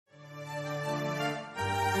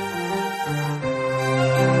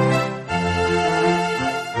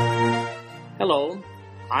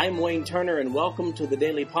I'm Wayne Turner, and welcome to the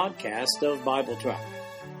daily podcast of Bible Track.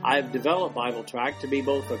 I've developed Bible Track to be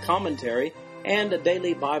both a commentary and a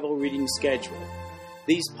daily Bible reading schedule.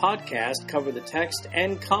 These podcasts cover the text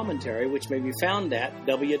and commentary, which may be found at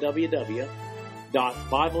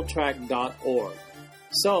www.bibletrack.org.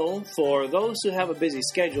 So, for those who have a busy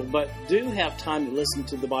schedule but do have time to listen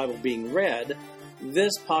to the Bible being read,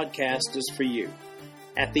 this podcast is for you.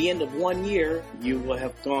 At the end of 1 year, you will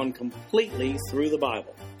have gone completely through the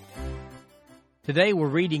Bible. Today we're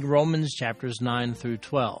reading Romans chapters 9 through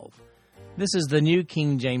 12. This is the New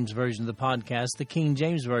King James Version of the podcast. The King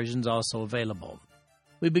James Version is also available.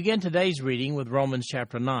 We begin today's reading with Romans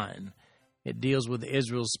chapter 9. It deals with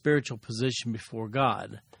Israel's spiritual position before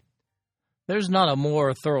God. There's not a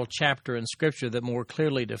more thorough chapter in Scripture that more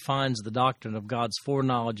clearly defines the doctrine of God's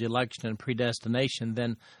foreknowledge, election, and predestination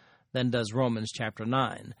than does Romans chapter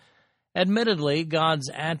 9. Admittedly, God's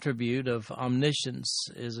attribute of omniscience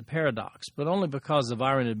is a paradox, but only because of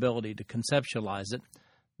our inability to conceptualize it.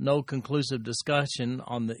 No conclusive discussion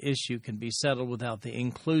on the issue can be settled without the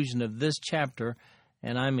inclusion of this chapter,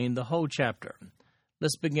 and I mean the whole chapter.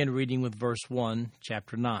 Let's begin reading with verse 1,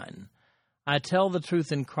 chapter 9. I tell the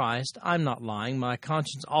truth in Christ, I'm not lying, my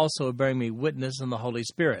conscience also bearing me witness in the Holy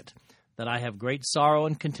Spirit, that I have great sorrow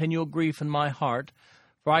and continual grief in my heart,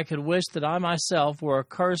 for I could wish that I myself were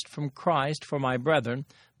accursed from Christ for my brethren,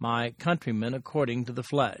 my countrymen according to the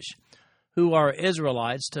flesh, who are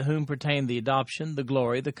Israelites, to whom pertain the adoption, the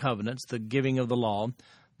glory, the covenants, the giving of the law,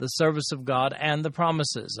 the service of God, and the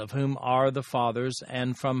promises, of whom are the fathers,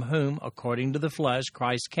 and from whom, according to the flesh,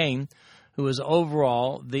 Christ came, who is over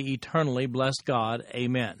all, the eternally blessed God.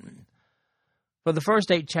 Amen. For the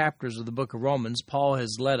first 8 chapters of the book of Romans, Paul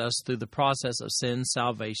has led us through the process of sin,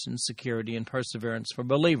 salvation, security, and perseverance for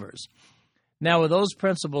believers. Now, with those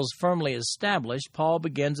principles firmly established, Paul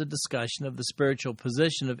begins a discussion of the spiritual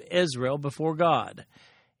position of Israel before God.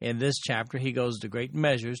 In this chapter, he goes to great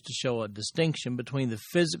measures to show a distinction between the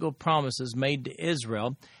physical promises made to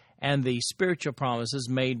Israel and the spiritual promises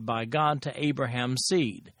made by God to Abraham's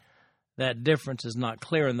seed. That difference is not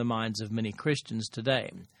clear in the minds of many Christians today.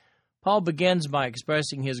 Paul begins by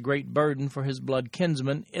expressing his great burden for his blood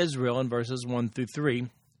kinsman, Israel, in verses 1 through 3,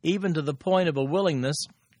 even to the point of a willingness,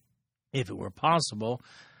 if it were possible,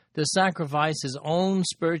 to sacrifice his own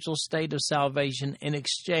spiritual state of salvation in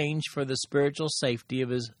exchange for the spiritual safety of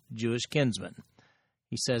his Jewish kinsmen.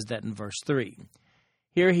 He says that in verse 3.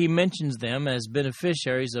 Here he mentions them as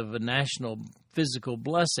beneficiaries of a national physical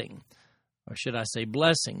blessing, or should I say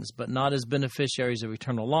blessings, but not as beneficiaries of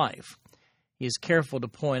eternal life. He is careful to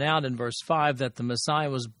point out in verse 5 that the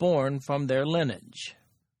Messiah was born from their lineage.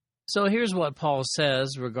 So here's what Paul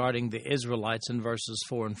says regarding the Israelites in verses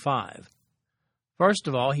 4 and 5. First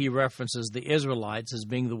of all, he references the Israelites as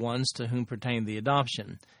being the ones to whom pertain the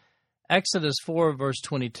adoption. Exodus 4 verse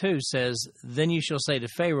 22 says, Then you shall say to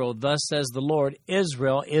Pharaoh, Thus says the Lord,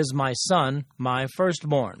 Israel is my son, my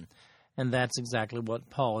firstborn. And that's exactly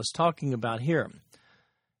what Paul is talking about here.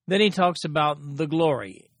 Then he talks about the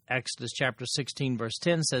glory. Exodus chapter 16, verse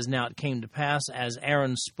 10 says, Now it came to pass, as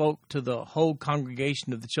Aaron spoke to the whole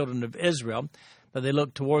congregation of the children of Israel, that they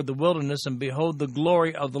looked toward the wilderness, and behold, the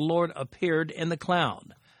glory of the Lord appeared in the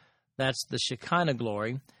cloud. That's the Shekinah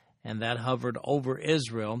glory, and that hovered over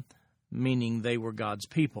Israel, meaning they were God's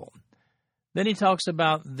people. Then he talks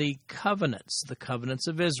about the covenants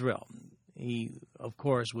of Israel. He, of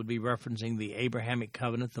course, would be referencing the Abrahamic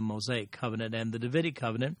covenant, the Mosaic covenant, and the Davidic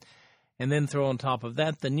covenant, and then throw on top of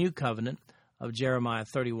that the new covenant of Jeremiah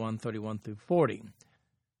 31 through 40.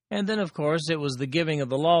 And then, of course, it was the giving of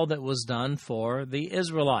the law that was done for the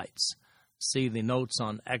Israelites. See the notes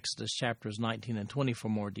on Exodus chapters 19 and 20 for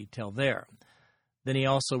more detail there. Then he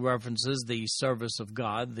also references the service of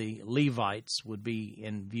God. The Levites would be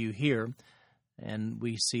in view here, and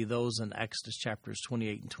we see those in Exodus chapters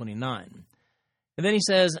 28 and 29. And then he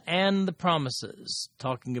says, and the promises,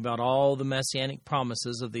 talking about all the messianic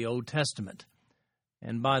promises of the Old Testament.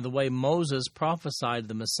 And by the way, Moses prophesied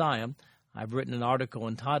the Messiah. I've written an article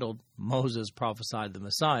entitled, Moses Prophesied the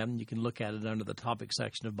Messiah. You can look at it under the topic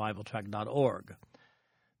section of BibleTrack.org.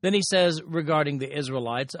 Then he says, regarding the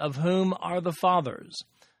Israelites, of whom are the fathers?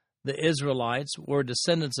 The Israelites were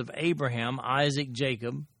descendants of Abraham, Isaac,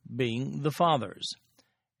 Jacob, being the fathers.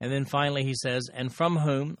 And then finally he says, and from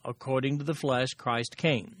whom, according to the flesh, Christ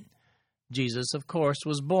came. Jesus, of course,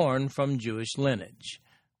 was born from Jewish lineage.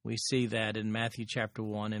 We see that in Matthew chapter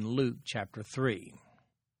 1 and Luke chapter 3.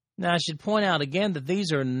 Now, I should point out again that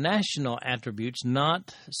these are national attributes,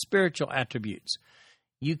 not spiritual attributes.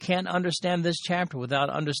 You can't understand this chapter without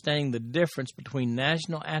understanding the difference between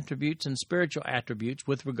national attributes and spiritual attributes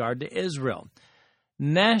with regard to Israel.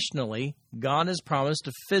 Nationally, God has promised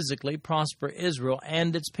to physically prosper Israel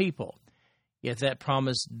and its people. Yet that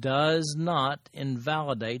promise does not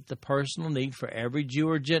invalidate the personal need for every Jew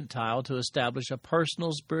or Gentile to establish a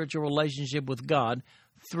personal spiritual relationship with God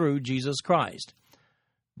through Jesus Christ.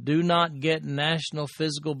 Do not get national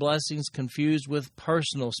physical blessings confused with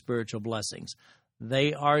personal spiritual blessings.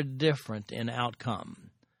 They are different in outcome.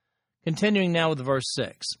 Continuing now with verse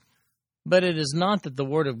 6. But it is not that the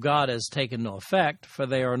word of God has taken no effect, for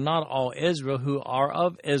they are not all Israel who are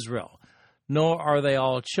of Israel, nor are they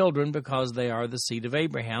all children, because they are the seed of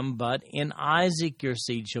Abraham, but in Isaac your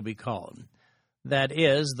seed shall be called. That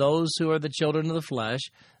is, those who are the children of the flesh,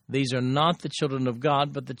 these are not the children of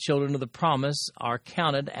God, but the children of the promise are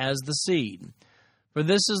counted as the seed. For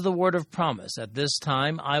this is the word of promise, at this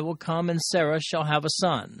time I will come, and Sarah shall have a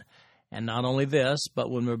son. And not only this,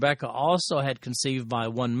 but when Rebekah also had conceived by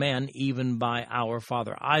one man, even by our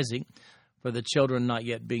father Isaac, for the children not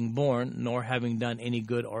yet being born, nor having done any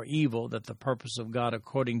good or evil, that the purpose of God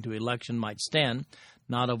according to election might stand,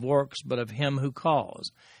 not of works, but of him who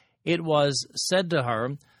calls. It was said to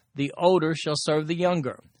her, the older shall serve the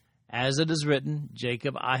younger. As it is written,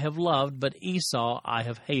 Jacob I have loved, but Esau I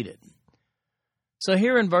have hated. So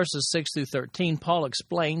here in verses 6 through 13, Paul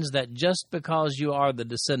explains that just because you are the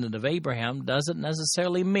descendant of Abraham doesn't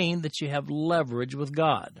necessarily mean that you have leverage with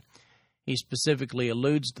God. He specifically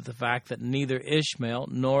alludes to the fact that neither Ishmael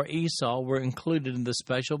nor Esau were included in the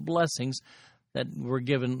special blessings that were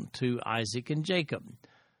given to Isaac and Jacob.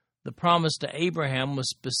 The promise to Abraham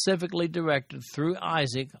was specifically directed through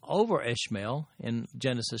Isaac over Ishmael in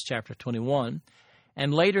Genesis chapter 21,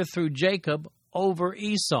 and later through Jacob over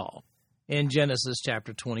Esau in Genesis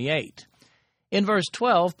chapter 28. In verse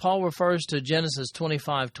 12, Paul refers to Genesis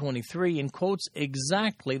 25:23 and quotes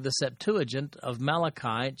exactly the Septuagint of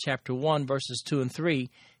Malachi chapter 1, verses 2 and 3.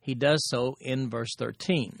 He does so in verse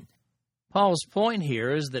 13. Paul's point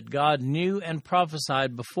here is that God knew and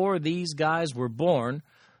prophesied before these guys were born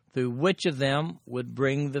through which of them would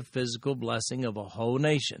bring the physical blessing of a whole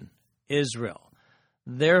nation, Israel.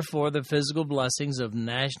 Therefore, the physical blessings of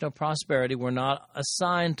national prosperity were not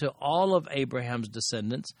assigned to all of Abraham's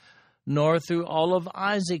descendants, nor through all of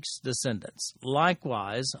Isaac's descendants.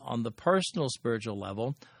 Likewise, on the personal spiritual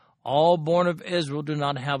level, all born of Israel do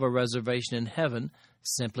not have a reservation in heaven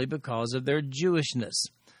simply because of their Jewishness.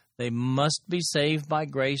 They must be saved by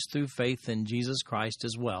grace through faith in Jesus Christ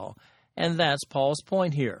as well, and that's Paul's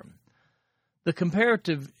point here. The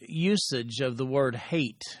comparative usage of the word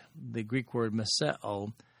hate, the Greek word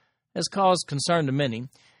meseo, has caused concern to many.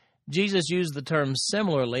 Jesus used the term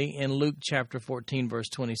similarly in Luke chapter 14, verse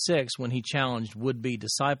 26, when he challenged would-be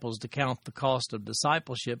disciples to count the cost of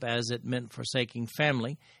discipleship as it meant forsaking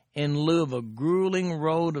family in lieu of a grueling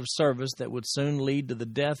road of service that would soon lead to the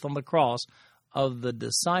death on the cross of the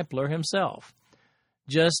discipler himself.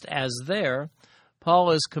 Just as there,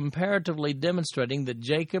 Paul is comparatively demonstrating that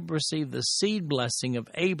Jacob received the seed blessing of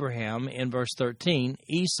Abraham in verse 13,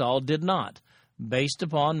 Esau did not, based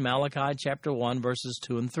upon Malachi chapter 1, verses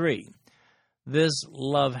 2 and 3. This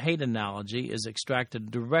love-hate analogy is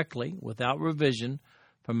extracted directly, without revision,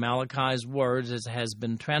 from Malachi's words as has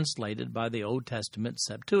been translated by the Old Testament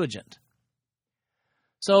Septuagint.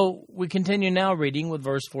 So we continue now reading with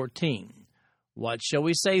verse 14. What shall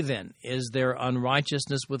we say then? Is there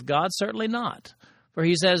unrighteousness with God? Certainly not. For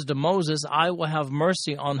he says to Moses, I will have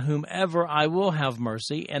mercy on whomever I will have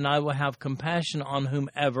mercy, and I will have compassion on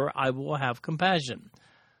whomever I will have compassion.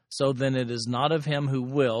 So then it is not of him who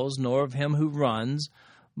wills, nor of him who runs,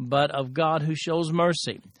 but of God who shows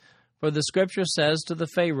mercy. For the Scripture says to the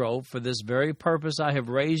Pharaoh, for this very purpose I have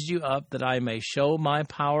raised you up, that I may show my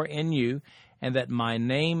power in you, and that my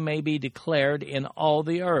name may be declared in all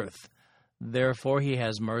the earth. Therefore he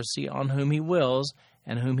has mercy on whom he wills,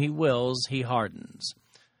 and whom he wills he hardens.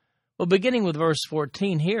 Well, beginning with verse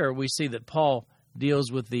 14 here, we see that Paul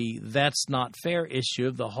deals with the that's not fair issue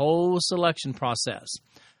of the whole selection process.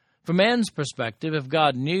 From man's perspective, if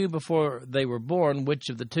God knew before they were born which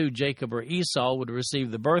of the two, Jacob or Esau, would receive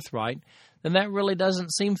the birthright, then that really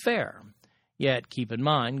doesn't seem fair. Yet, keep in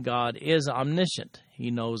mind, God is omniscient. He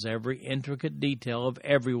knows every intricate detail of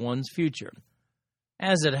everyone's future.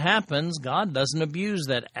 As it happens, God doesn't abuse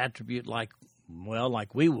that attribute like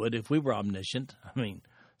we would if we were omniscient. I mean,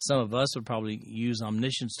 some of us would probably use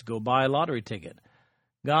omniscience to go buy a lottery ticket.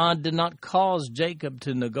 God did not cause Jacob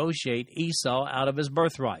to negotiate Esau out of his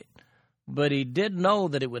birthright, but he did know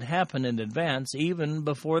that it would happen in advance, even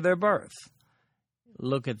before their birth.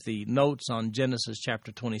 Look at the notes on Genesis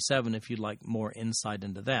chapter 27 if you'd like more insight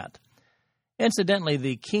into that. Incidentally,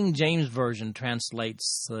 the King James Version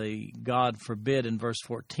translates the God forbid in verse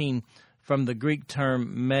 14 from the Greek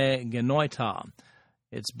term me genoita.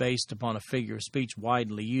 It's based upon a figure of speech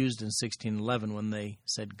widely used in 1611 when they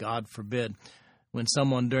said, "God forbid." When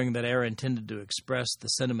someone during that era intended to express the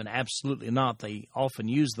sentiment, "absolutely not," they often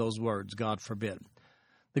used those words, "God forbid."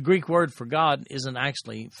 The Greek word for God isn't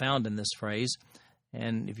actually found in this phrase,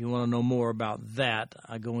 and if you want to know more about that,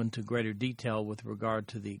 I go into greater detail with regard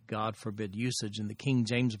to the "God forbid" usage in the King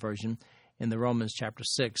James Version in the Romans chapter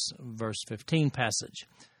 6, verse 15 passage.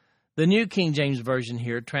 The New King James Version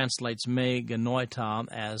here translates me genoita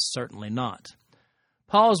as "certainly not."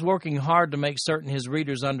 Paul is working hard to make certain his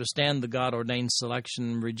readers understand the God-ordained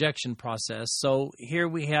selection and rejection process, so here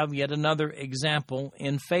we have yet another example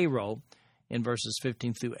in Pharaoh in verses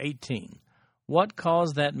 15 through 18. What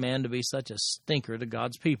caused that man to be such a stinker to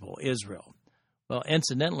God's people, Israel? Well,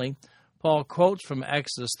 incidentally, Paul quotes from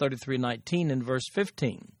Exodus 33:19 in verse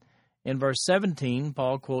 15. In verse 17,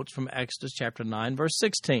 Paul quotes from Exodus chapter 9, verse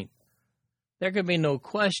 16. There can be no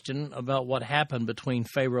question about what happened between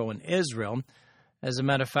Pharaoh and Israel. As a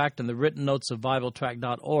matter of fact, in the written notes of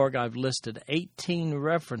BibleTrack.org, I've listed 18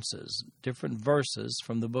 references, different verses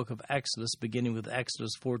from the book of Exodus, beginning with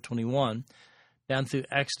Exodus 4:21, down through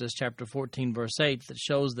Exodus chapter 14, verse 8, that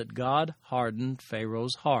shows that God hardened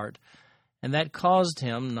Pharaoh's heart, and that caused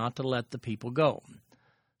him not to let the people go.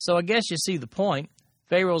 So I guess you see the point.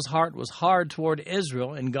 Pharaoh's heart was hard toward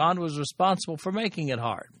Israel, and God was responsible for making it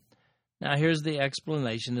hard. Now here's the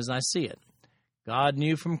explanation as I see it. God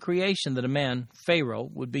knew from creation that a man, Pharaoh,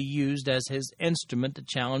 would be used as his instrument to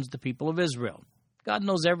challenge the people of Israel. God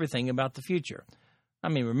knows everything about the future.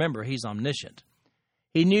 Remember, he's omniscient.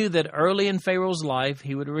 He knew that early in Pharaoh's life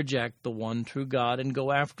he would reject the one true God and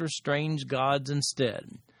go after strange gods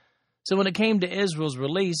instead. So when it came to Israel's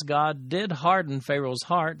release, God did harden Pharaoh's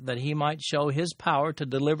heart that he might show his power to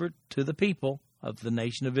deliver to the people of the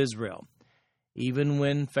nation of Israel. Even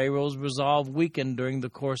when Pharaoh's resolve weakened during the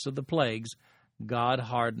course of the plagues, God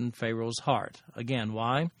hardened Pharaoh's heart. Again,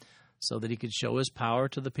 why? So that he could show his power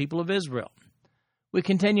to the people of Israel. We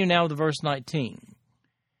continue now with verse 19.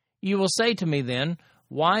 You will say to me then,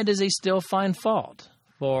 why does he still find fault?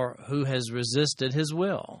 For who has resisted his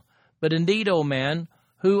will? But indeed, O man,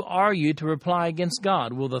 who are you to reply against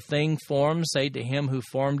God? Will the thing formed say to him who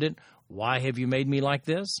formed it, why have you made me like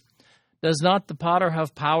this? Does not the potter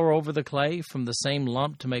have power over the clay from the same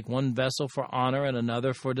lump to make one vessel for honor and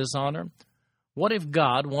another for dishonor? What if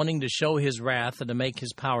God, wanting to show his wrath and to make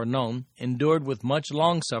his power known, endured with much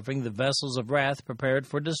longsuffering the vessels of wrath prepared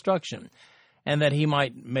for destruction, and that he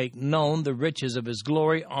might make known the riches of his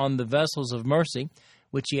glory on the vessels of mercy,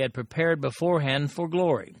 which he had prepared beforehand for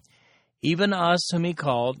glory? Even us whom he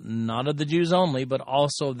called, not of the Jews only, but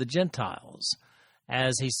also of the Gentiles.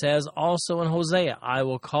 As he says also in Hosea, I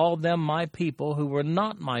will call them my people who were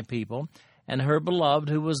not my people, and her beloved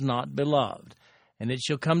who was not beloved. And it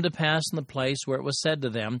shall come to pass in the place where it was said to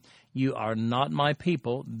them, you are not my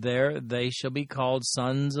people, there they shall be called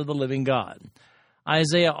sons of the living God.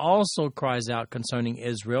 Isaiah also cries out concerning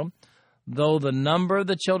Israel, though the number of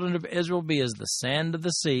the children of Israel be as the sand of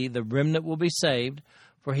the sea, the remnant will be saved,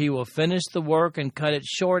 for he will finish the work and cut it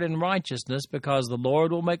short in righteousness, because the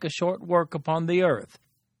Lord will make a short work upon the earth.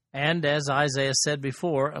 And as Isaiah said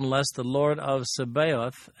before, unless the Lord of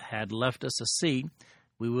Sabaoth had left us a seed,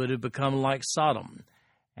 we would have become like Sodom,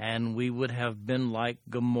 and we would have been like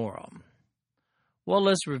Gomorrah. Well,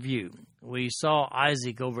 let's review. We saw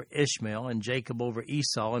Isaac over Ishmael and Jacob over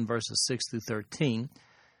Esau in verses 6 through 13.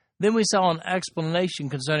 Then we saw an explanation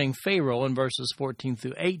concerning Pharaoh in verses 14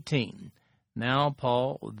 through 18. Now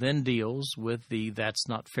Paul then deals with the that's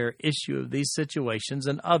not fair issue of these situations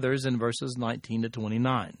and others in verses 19 to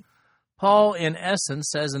 29. Paul, in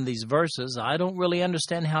essence, says in these verses, I don't really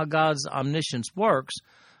understand how God's omniscience works,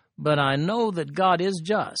 but I know that God is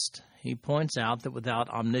just. He points out that without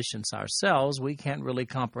omniscience ourselves, we can't really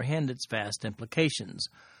comprehend its vast implications.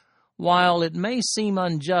 While it may seem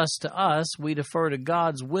unjust to us, we defer to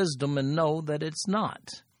God's wisdom and know that it's not.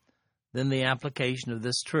 Then the application of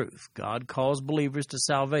this truth. God calls believers to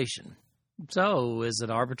salvation. So, is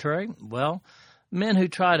it arbitrary? Well, men who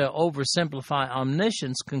try to oversimplify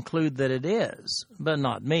omniscience conclude that it is, but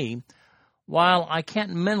not me. While I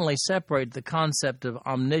can't mentally separate the concept of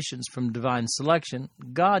omniscience from divine selection,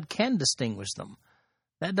 God can distinguish them.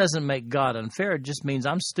 That doesn't make God unfair, it just means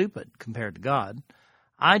I'm stupid compared to God.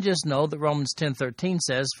 I just know that Romans 10:13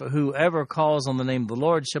 says, for whoever calls on the name of the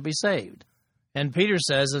Lord shall be saved. And Peter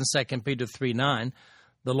says in 2 Peter 3:9,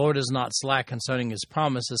 the Lord is not slack concerning his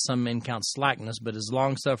promise, as some men count slackness, but is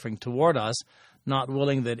longsuffering toward us, not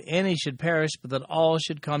willing that any should perish, but that all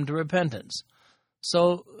should come to repentance.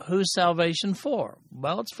 So, who's salvation for?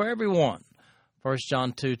 Well, it's for everyone. 1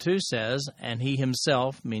 John 2:2 says, "And he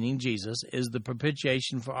himself," meaning Jesus, "is the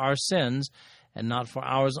propitiation for our sins, and not for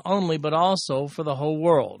ours only, but also for the whole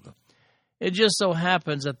world." It just so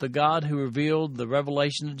happens that the God who revealed the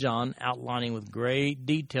revelation to John, outlining with great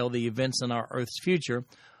detail the events in our earth's future,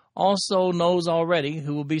 also knows already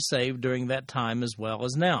who will be saved during that time as well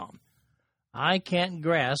as now. I can't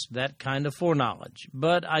grasp that kind of foreknowledge,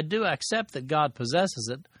 but I do accept that God possesses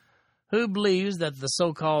it. Who believes that the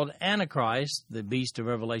so-called Antichrist, the beast of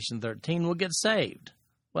Revelation 13, will get saved?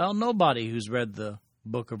 Well, nobody who's read the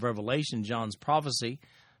book of Revelation, John's prophecy,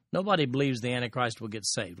 nobody believes the Antichrist will get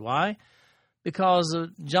saved. Why? Because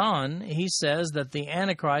John, he says that the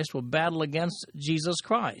Antichrist will battle against Jesus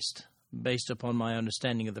Christ. Based upon my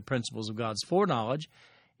understanding of the principles of God's foreknowledge,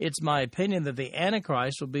 it's my opinion that the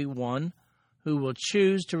Antichrist will be one who will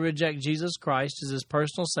choose to reject Jesus Christ as his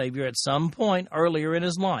personal Savior at some point earlier in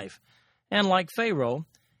his life. And like Pharaoh,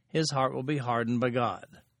 his heart will be hardened by God.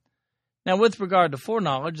 Now, with regard to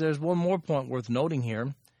foreknowledge, there's one more point worth noting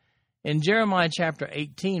here. In Jeremiah chapter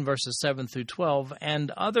 18, verses 7 through 12,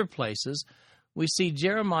 and other places, we see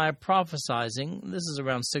Jeremiah prophesying, this is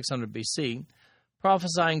around 600 BC,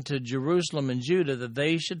 prophesying to Jerusalem and Judah that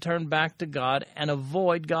they should turn back to God and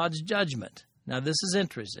avoid God's judgment. Now, this is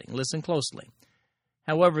interesting. Listen closely.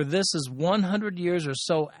 However, this is 100 years or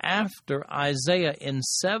so after Isaiah in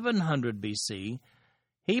 700 BC.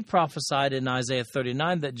 He prophesied in Isaiah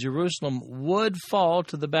 39 that Jerusalem would fall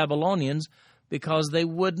to the Babylonians because they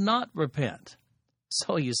would not repent.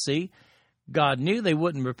 So, you see, God knew they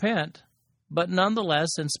wouldn't repent, but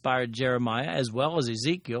nonetheless inspired Jeremiah as well as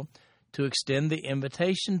Ezekiel to extend the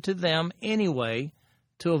invitation to them anyway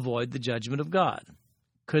to avoid the judgment of God.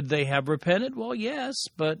 Could they have repented? Well, yes,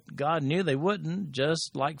 but God knew they wouldn't,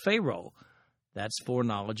 just like Pharaoh. That's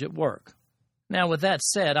foreknowledge at work. Now, with that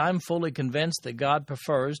said, I'm fully convinced that God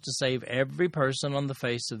prefers to save every person on the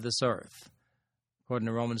face of this earth. According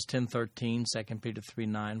to Romans 10:13, 2 Peter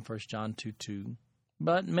 3:9, 1 John 2:2.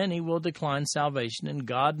 But many will decline salvation, and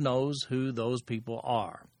God knows who those people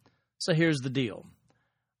are. So here's the deal.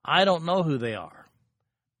 I don't know who they are.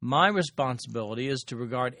 My responsibility is to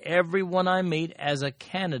regard everyone I meet as a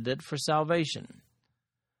candidate for salvation.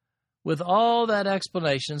 With all that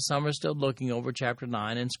explanation, some are still looking over chapter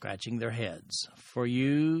 9 and scratching their heads. For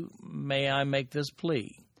you, may I make this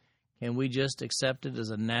plea? Can we just accept it as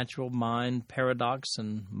a natural mind paradox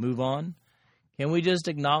and move on? Can we just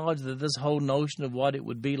acknowledge that this whole notion of what it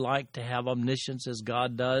would be like to have omniscience as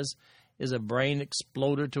God does is a brain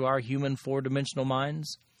exploder to our human four-dimensional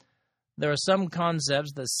minds? There are some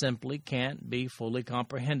concepts that simply can't be fully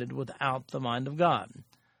comprehended without the mind of God.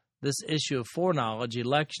 This issue of foreknowledge,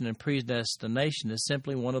 election, and predestination is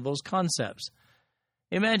simply one of those concepts.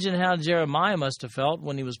 Imagine how Jeremiah must have felt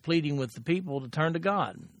when he was pleading with the people to turn to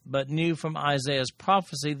God, but knew from Isaiah's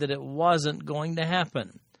prophecy that it wasn't going to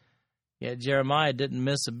happen. Yet Jeremiah didn't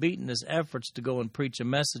miss a beat in his efforts to go and preach a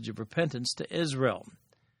message of repentance to Israel.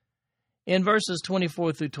 In verses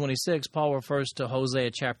 24 through 26, Paul refers to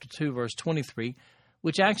Hosea chapter 2, verse 23,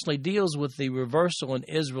 which actually deals with the reversal in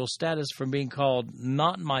Israel's status from being called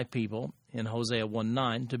not my people, in Hosea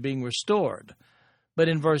 1:9, to being restored. But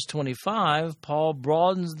in verse 25, Paul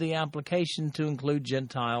broadens the application to include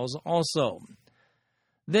Gentiles also.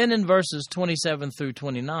 Then in verses 27 through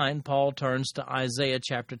 29, Paul turns to Isaiah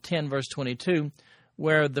chapter 10, verse 22,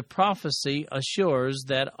 where the prophecy assures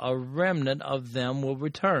that a remnant of them will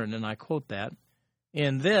return, and I quote that.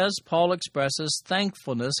 In this, Paul expresses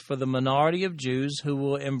thankfulness for the minority of Jews who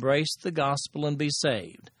will embrace the gospel and be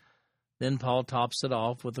saved. Then Paul tops it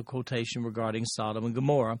off with a quotation regarding Sodom and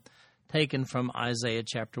Gomorrah, taken from Isaiah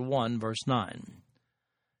chapter 1, verse 9.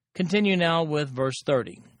 Continue now with verse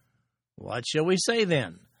 30. What shall we say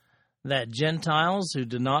then? That Gentiles who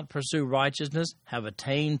do not pursue righteousness have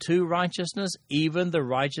attained to righteousness, even the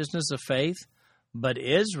righteousness of faith, but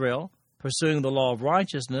Israel, pursuing the law of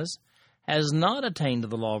righteousness, has not attained to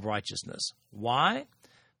the law of righteousness. Why?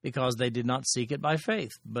 Because they did not seek it by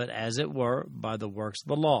faith, but as it were by the works of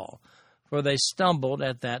the law, for they stumbled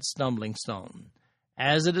at that stumbling stone.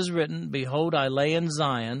 As it is written, Behold, I lay in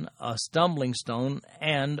Zion a stumbling stone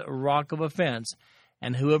and a rock of offense,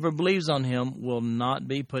 and whoever believes on him will not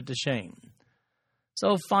be put to shame.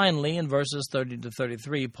 So finally, in verses 30 to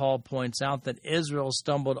 33, Paul points out that Israel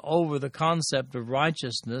stumbled over the concept of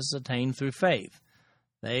righteousness attained through faith.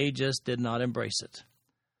 They just did not embrace it.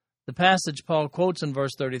 The passage Paul quotes in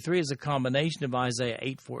verse 33 is a combination of Isaiah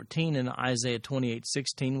 8:14 and Isaiah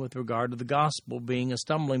 28:16 with regard to the gospel being a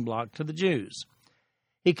stumbling block to the Jews.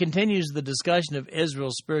 He continues the discussion of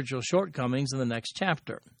Israel's spiritual shortcomings in the next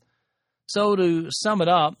chapter. So to sum it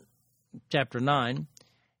up, chapter 9,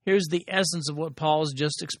 Here's the essence of what Paul's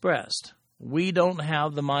just expressed. We don't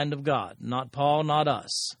have the mind of God, not Paul, not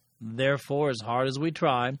us. Therefore, as hard as we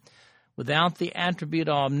try, without the attribute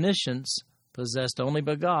of omniscience, possessed only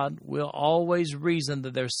by God, we'll always reason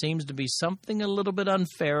that there seems to be something a little bit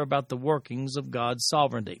unfair about the workings of God's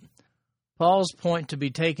sovereignty. Paul's point to be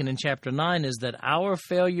taken in chapter 9 is that our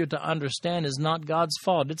failure to understand is not God's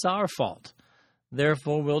fault, it's our fault.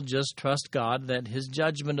 Therefore, we'll just trust God that His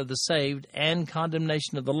judgment of the saved and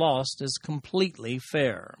condemnation of the lost is completely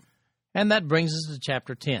fair. And that brings us to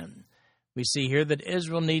chapter 10. We see here that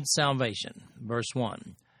Israel needs salvation. Verse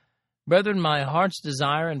 1. Brethren, my heart's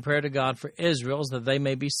desire and prayer to God for Israel is that they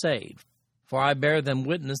may be saved. For I bear them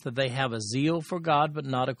witness that they have a zeal for God, but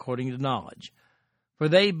not according to knowledge. For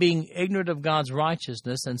they, being ignorant of God's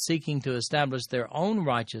righteousness and seeking to establish their own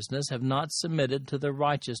righteousness, have not submitted to the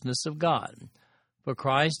righteousness of God. For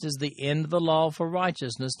Christ is the end of the law for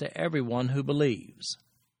righteousness to everyone who believes.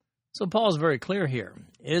 So Paul's very clear here.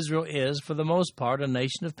 Israel is, for the most part, a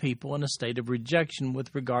nation of people in a state of rejection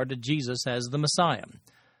with regard to Jesus as the Messiah.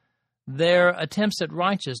 Their attempts at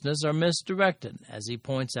righteousness are misdirected, as he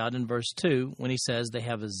points out in verse 2 when he says they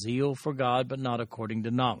have a zeal for God but not according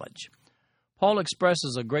to knowledge. Paul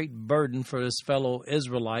expresses a great burden for his fellow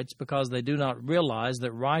Israelites because they do not realize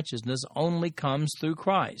that righteousness only comes through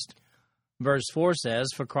Christ. Verse 4 says,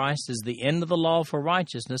 For Christ is the end of the law for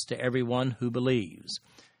righteousness to everyone who believes.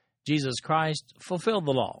 Jesus Christ fulfilled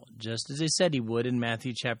the law, just as he said he would in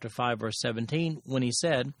Matthew chapter 5, verse 17, when he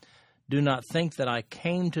said, Do not think that I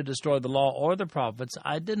came to destroy the law or the prophets.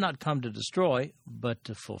 I did not come to destroy, but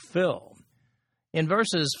to fulfill. In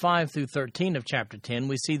verses 5 through 13 of chapter 10,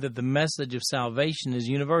 we see that the message of salvation is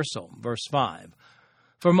universal. Verse 5,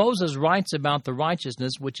 For Moses writes about the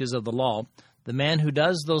righteousness which is of the law, the man who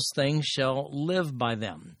does those things shall live by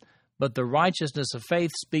them. But the righteousness of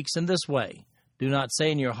faith speaks in this way, Do not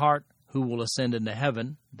say in your heart, Who will ascend into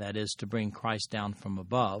heaven, that is, to bring Christ down from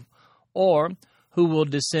above, or who will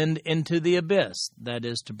descend into the abyss, that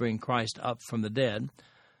is, to bring Christ up from the dead.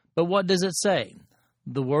 But what does it say?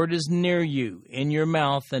 The word is near you, in your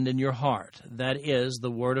mouth and in your heart. That is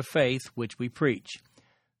the word of faith which we preach.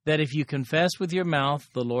 That if you confess with your mouth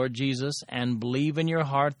the Lord Jesus and believe in your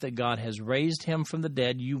heart that God has raised him from the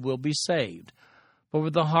dead, you will be saved. For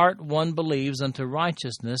with the heart one believes unto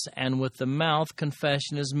righteousness, and with the mouth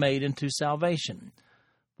confession is made unto salvation.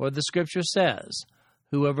 For the Scripture says,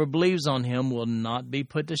 Whoever believes on him will not be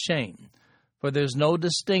put to shame. For there is no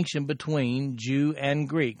distinction between Jew and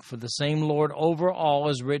Greek, for the same Lord over all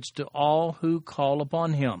is rich to all who call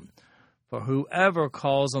upon him. For whoever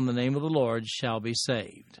calls on the name of the Lord shall be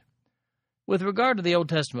saved. With regard to the Old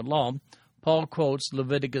Testament law, Paul quotes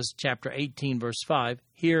Leviticus chapter 18, verse 5,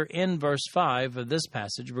 here in verse 5 of this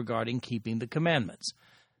passage regarding keeping the commandments.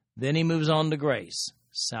 Then he moves on to grace.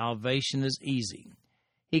 Salvation is easy.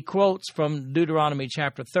 He quotes from Deuteronomy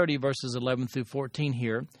chapter 30, verses 11 through 14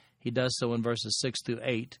 here. He does so in verses 6 through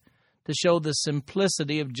 8, to show the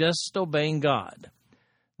simplicity of just obeying God.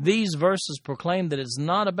 These verses proclaim that it's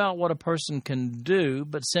not about what a person can do,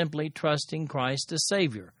 but simply trusting Christ as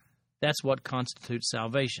Savior. That's what constitutes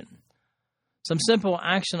salvation. Some simple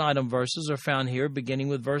action item verses are found here, beginning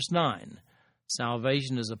with verse 9.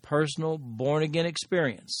 Salvation is a personal, born-again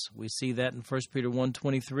experience. We see that in 1 Peter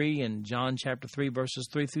 1:23 and John chapter 3, verses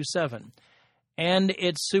 3 through 7. And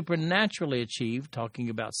it's supernaturally achieved, talking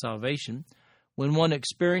about salvation, when one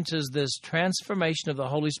experiences this transformation of the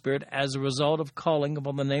Holy Spirit as a result of calling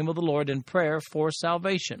upon the name of the Lord in prayer for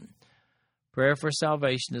salvation. Prayer for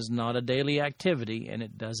salvation is not a daily activity, and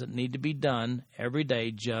it doesn't need to be done every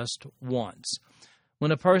day just once.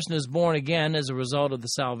 When a person is born again as a result of the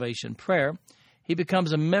salvation prayer, he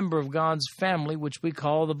becomes a member of God's family, which we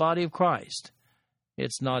call the body of Christ.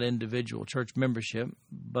 It's not individual church membership,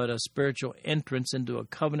 but a spiritual entrance into a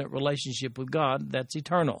covenant relationship with God that's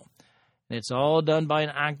eternal. And it's all done by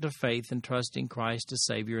an act of faith and trusting Christ as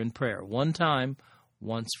Savior in prayer, one time,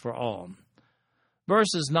 once for all.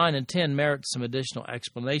 Verses 9 and 10 merit some additional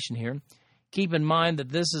explanation here. Keep in mind that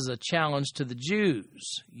this is a challenge to the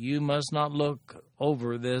Jews. You must not look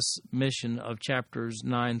over this mission of chapters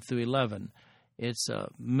 9 through 11. It's a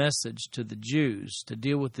message to the Jews to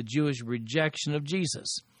deal with the Jewish rejection of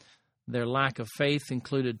Jesus. Their lack of faith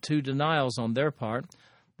included two denials on their part.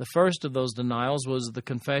 The first of those denials was the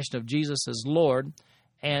confession of Jesus as Lord,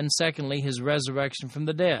 and secondly, his resurrection from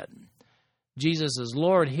the dead. Jesus as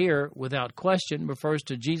Lord here, without question, refers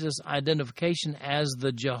to Jesus' identification as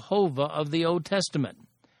the Jehovah of the Old Testament.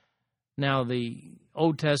 Now, the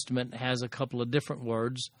Old Testament has a couple of different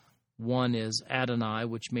words. One is Adonai,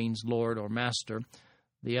 which means Lord or Master.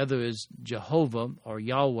 The other is Jehovah, or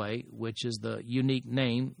Yahweh, which is the unique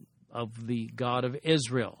name of the God of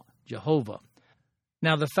Israel, Jehovah.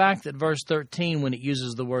 Now, the fact that verse 13, when it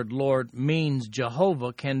uses the word Lord, means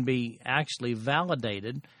Jehovah can be actually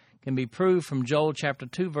validated, can be proved from Joel chapter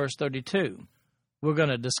 2, verse 32. We're going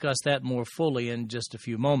to discuss that more fully in just a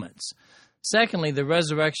few moments. Secondly, the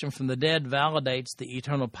resurrection from the dead validates the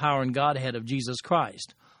eternal power and Godhead of Jesus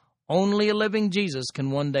Christ. Only a living Jesus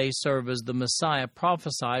can one day serve as the Messiah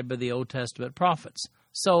prophesied by the Old Testament prophets.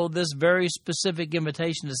 So this very specific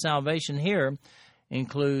invitation to salvation here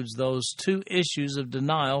includes those two issues of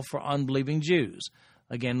denial for unbelieving Jews.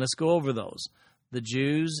 Again, let's go over those. The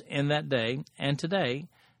Jews in that day and today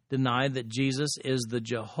deny that Jesus is the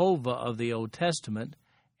Jehovah of the Old Testament,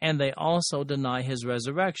 and they also deny his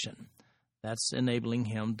resurrection. That's enabling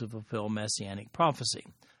him to fulfill messianic prophecy.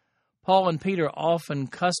 Paul and Peter often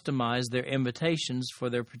customize their invitations for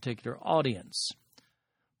their particular audience.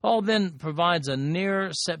 Paul then provides a near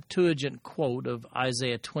Septuagint quote of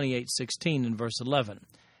Isaiah 28:16 in verse 11,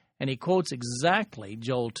 and he quotes exactly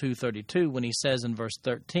Joel 2:32 when he says in verse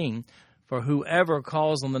 13, "For whoever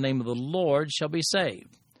calls on the name of the Lord shall be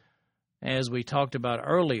saved." As we talked about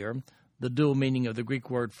earlier, the dual meaning of the Greek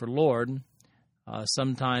word for Lord,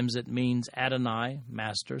 sometimes it means Adonai,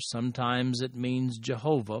 master, sometimes it means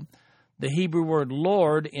Jehovah. The Hebrew word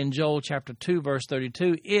Lord in Joel chapter 2, verse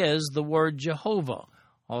 32 is the word Jehovah,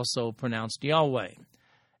 also pronounced Yahweh.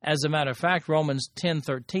 As a matter of fact, Romans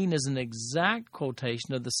 10:13 is an exact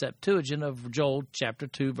quotation of the Septuagint of Joel chapter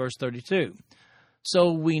 2, verse 32.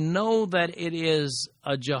 So we know that it is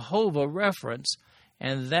a Jehovah reference,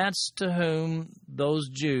 and that's to whom those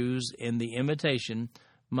Jews in the invitation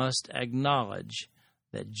must acknowledge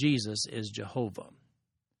that Jesus is Jehovah.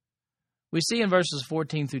 We see in verses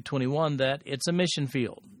 14 through 21 that it's a mission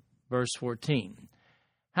field. Verse 14,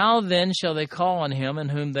 "How then shall they call on him in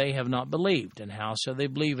whom they have not believed? And how shall they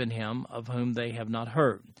believe in him of whom they have not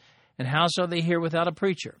heard? And how shall they hear without a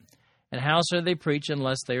preacher? And how shall they preach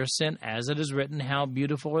unless they are sent? As it is written, how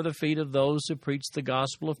beautiful are the feet of those who preach the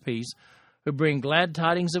gospel of peace, who bring glad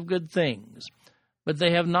tidings of good things. But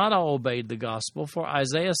they have not all obeyed the gospel, for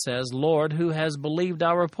Isaiah says, Lord, who has believed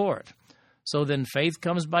our report? So then faith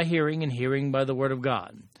comes by hearing, and hearing by the word of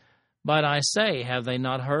God. But I say, have they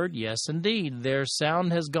not heard? Yes, indeed, their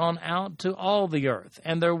sound has gone out to all the earth,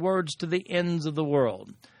 and their words to the ends of the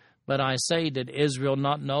world. But I say, did Israel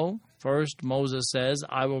not know? First, Moses says,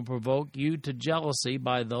 I will provoke you to jealousy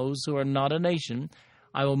by those who are not a nation.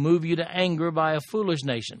 I will move you to anger by a foolish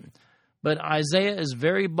nation. But Isaiah is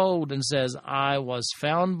very bold and says, I was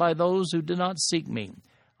found by those who did not seek me.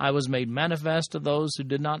 I was made manifest to those who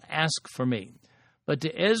did not ask for me. But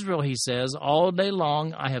to Israel, he says, all day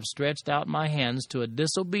long I have stretched out my hands to a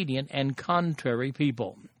disobedient and contrary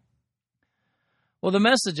people. Well, the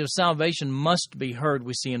message of salvation must be heard,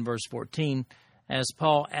 we see in verse 14, as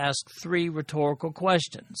Paul asks 3 rhetorical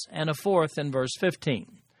questions, and a 4th in verse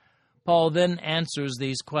 15. Paul then answers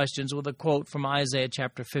these questions with a quote from Isaiah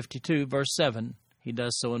chapter 52, verse 7. He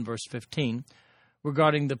does so in verse 15,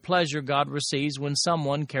 regarding the pleasure God receives when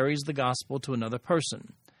someone carries the gospel to another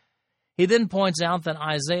person. He then points out that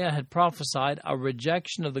Isaiah had prophesied a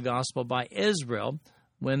rejection of the gospel by Israel,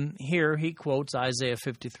 when here he quotes Isaiah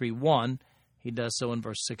 53:1. He does so in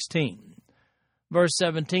verse 16. Verse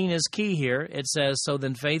 17 is key here. It says, so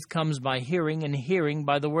then faith comes by hearing, and hearing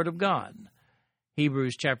by the word of God.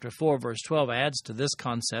 Hebrews chapter 4, verse 12 adds to this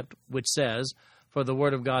concept, which says, for the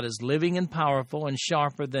word of God is living and powerful and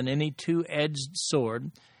sharper than any two-edged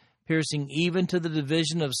sword, piercing even to the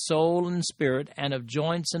division of soul and spirit and of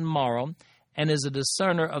joints and marrow, and is a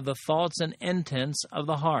discerner of the thoughts and intents of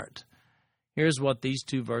the heart. Here's what these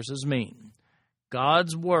 2 verses mean.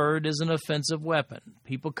 God's word is an offensive weapon.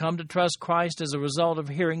 People come to trust Christ as a result of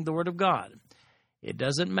hearing the word of God. It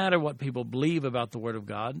doesn't matter what people believe about the word of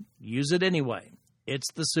God. Use it anyway.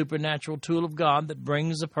 It's the supernatural tool of God that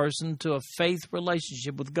brings a person to a faith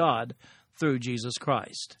relationship with God through Jesus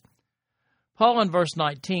Christ. Paul in verse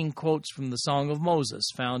 19 quotes from the Song of Moses,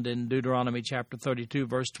 found in Deuteronomy chapter 32,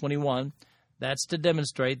 verse 21. That's to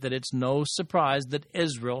demonstrate that it's no surprise that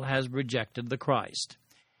Israel has rejected the Christ.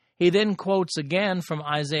 He then quotes again from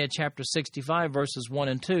Isaiah chapter 65, verses 1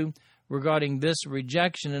 and 2, regarding this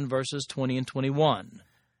rejection in verses 20 and 21.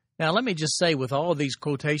 Now, let me just say, with all of these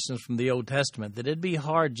quotations from the Old Testament, that it'd be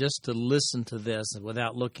hard just to listen to this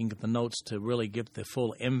without looking at the notes to really get the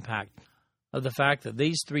full impact of the fact that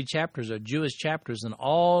these 3 chapters are Jewish chapters, and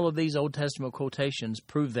all of these Old Testament quotations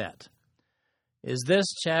prove that. Is this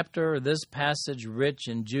chapter or this passage rich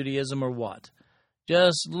in Judaism or what?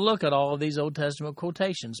 Just look at all of these Old Testament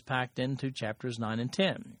quotations packed into chapters 9 and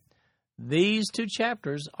 10. These 2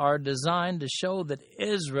 chapters are designed to show that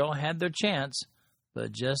Israel had their chance,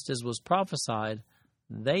 but just as was prophesied,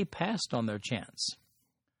 they passed on their chance.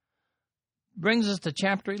 Brings us to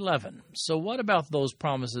chapter 11. So what about those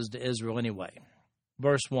promises to Israel anyway?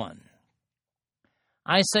 Verse 1.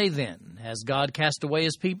 I say then, has God cast away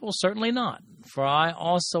his people? Certainly not. For I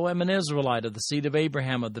also am an Israelite of the seed of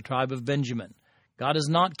Abraham of the tribe of Benjamin. God has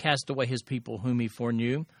not cast away his people whom he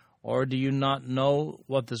foreknew. Or do you not know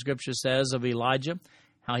what the Scripture says of Elijah,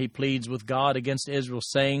 how he pleads with God against Israel,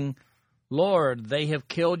 saying, Lord, they have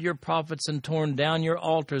killed your prophets and torn down your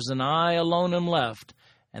altars, and I alone am left,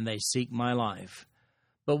 and they seek my life.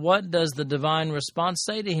 But what does the divine response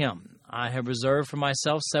say to him? I have reserved for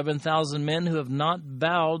myself 7,000 men who have not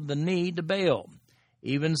bowed the knee to Baal.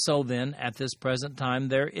 Even so then, at this present time,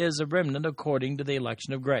 there is a remnant according to the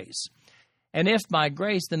election of grace. And if by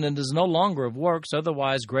grace, then it is no longer of works,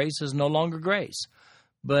 otherwise grace is no longer grace.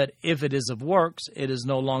 But if it is of works, it is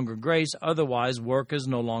no longer grace, otherwise work is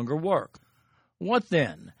no longer work. What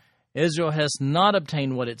then? Israel has not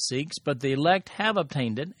obtained what it seeks, but the elect have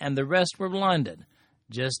obtained it, and the rest were blinded.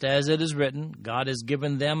 Just as it is written, God has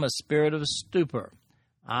given them a spirit of stupor,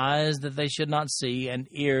 eyes that they should not see, and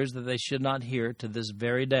ears that they should not hear to this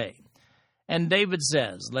very day. And David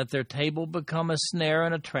says, Let their table become a snare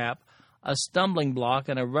and a trap, a stumbling block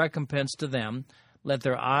and a recompense to them. Let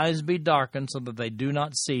their eyes be darkened so that they do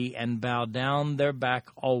not see, and bow down their back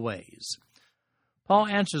always. Paul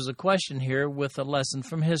answers a question here with a lesson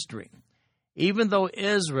from history. Even though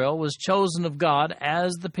Israel was chosen of God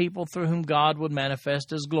as the people through whom God would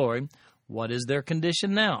manifest his glory, what is their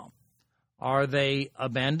condition now? Are they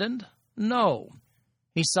abandoned? No.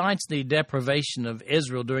 He cites the deprivation of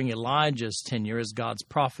Israel during Elijah's tenure as God's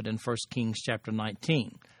prophet in 1 Kings chapter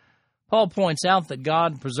 19. Paul points out that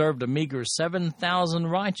God preserved a meager 7,000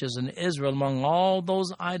 righteous in Israel among all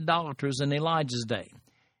those idolaters in Elijah's day.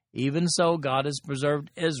 Even so, God has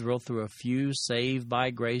preserved Israel through a few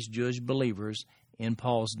saved-by-grace Jewish believers in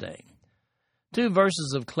Paul's day. 2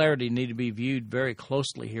 verses of clarity need to be viewed very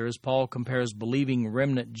closely here as Paul compares believing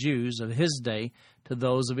remnant Jews of his day to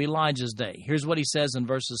those of Elijah's day. Here's what he says in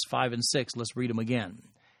verses 5 and 6. Let's read them again.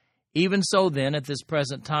 Even so then, at this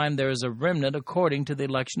present time, there is a remnant according to the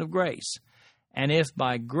election of grace. And if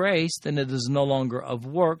by grace, then it is no longer of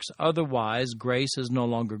works, otherwise grace is no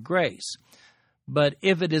longer grace. But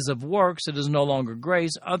if it is of works, it is no longer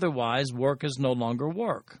grace, otherwise work is no longer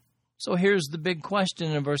work. So here's the big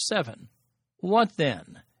question in verse 7. What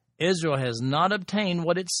then? Israel has not obtained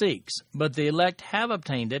what it seeks, but the elect have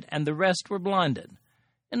obtained it, and the rest were blinded.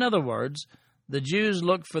 In other words, the Jews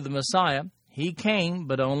looked for the Messiah. He came,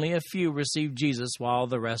 but only a few received Jesus, while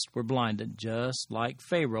the rest were blinded, just like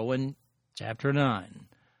Pharaoh in chapter 9.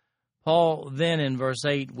 Paul then in verse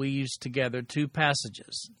 8 weaves together 2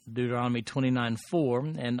 passages, Deuteronomy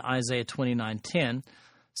 29:4 and Isaiah 29:10,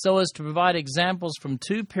 so as to provide examples from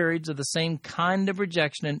 2 periods of the same kind of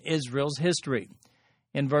rejection in Israel's history.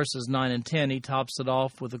 In verses 9 and 10, he tops it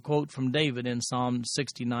off with a quote from David in Psalm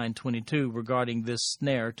 69:22 regarding this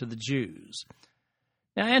snare to the Jews.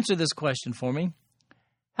 Now answer this question for me.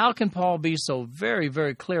 How can Paul be so very,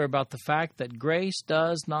 very clear about the fact that grace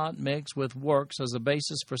does not mix with works as a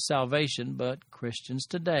basis for salvation, but Christians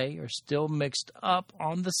today are still mixed up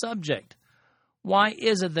on the subject? Why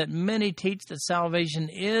is it that many teach that salvation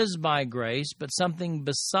is by grace, but something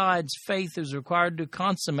besides faith is required to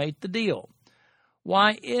consummate the deal?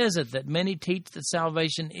 Why is it that many teach that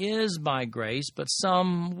salvation is by grace, but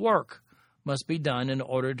some work must be done in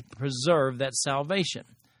order to preserve that salvation?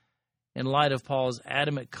 In light of Paul's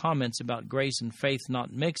adamant comments about grace and faith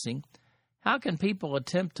not mixing, how can people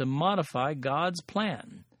attempt to modify God's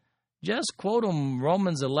plan? Just quote them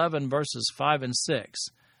Romans 11 verses 5 and 6.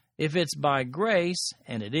 If it's by grace,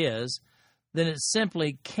 and it is, then it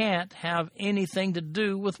simply can't have anything to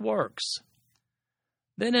do with works.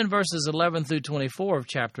 Then in verses 11 through 24 of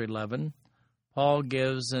chapter 11, Paul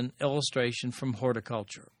gives an illustration from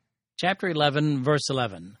horticulture. Chapter 11, verse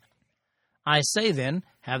 11. I say then,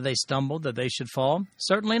 have they stumbled that they should fall?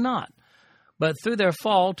 Certainly not. But through their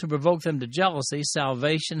fall, to provoke them to jealousy,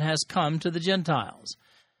 salvation has come to the Gentiles.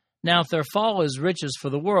 Now if their fall is riches for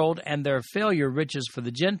the world, and their failure riches for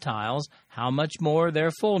the Gentiles, how much more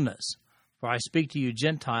their fullness? For I speak to you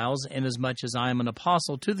Gentiles, inasmuch as I am an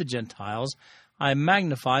apostle to the Gentiles, I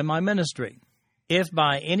magnify my ministry. If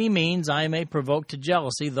by any means I may provoke to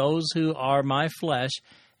jealousy those who are my flesh,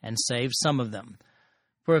 and save some of them.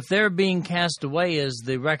 For if their being cast away is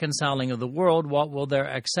the reconciling of the world, what will their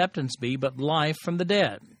acceptance be but life from the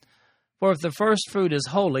dead? For if the first fruit is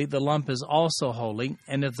holy, the lump is also holy,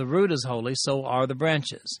 and if the root is holy, so are the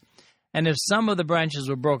branches. And if some of the branches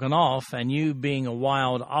were broken off, and you, being a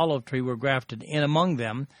wild olive tree, were grafted in among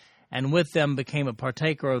them, and with them became a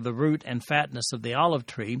partaker of the root and fatness of the olive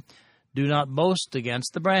tree, do not boast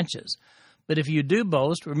against the branches. But if you do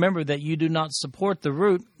boast, remember that you do not support the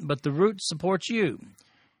root, but the root supports you.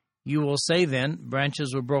 You will say then,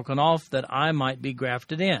 branches were broken off that I might be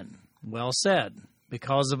grafted in. Well said.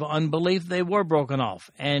 Because of unbelief they were broken off,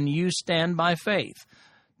 and you stand by faith.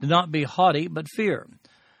 Do not be haughty, but fear.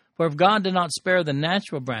 For if God did not spare the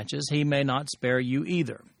natural branches, he may not spare you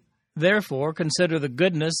either. Therefore consider the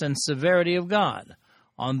goodness and severity of God.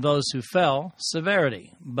 On those who fell,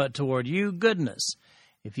 severity, but toward you goodness,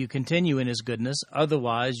 if you continue in his goodness,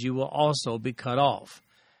 otherwise you will also be cut off.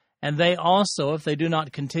 And they also, if they do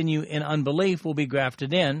not continue in unbelief, will be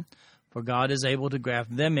grafted in, for God is able to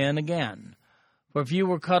graft them in again. For if you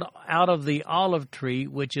were cut out of the olive tree,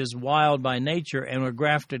 which is wild by nature, and were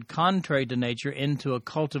grafted contrary to nature into a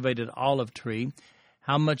cultivated olive tree,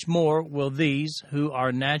 how much more will these, who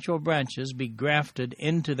are natural branches, be grafted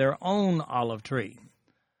into their own olive tree?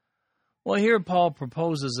 Well, here Paul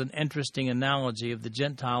proposes an interesting analogy of the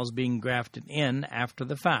Gentiles being grafted in after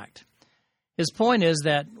the fact. His point is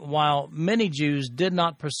that while many Jews did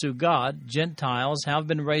not pursue God, Gentiles have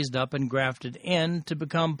been raised up and grafted in to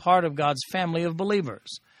become part of God's family of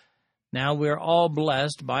believers. Now we are all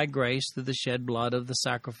blessed by grace through the shed blood of the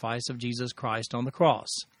sacrifice of Jesus Christ on the cross.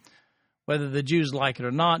 Whether the Jews like it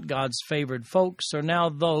or not, God's favored folks are now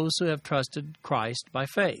those who have trusted Christ by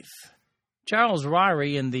faith. Charles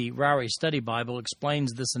Ryrie in the Ryrie Study Bible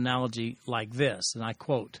explains this analogy like this, and I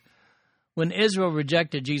quote, "When Israel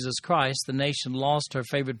rejected Jesus Christ, the nation lost her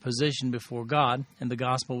favored position before God, and the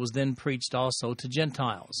gospel was then preached also to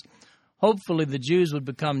Gentiles. Hopefully the Jews would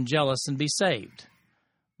become jealous and be saved.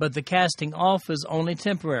 But the casting off is only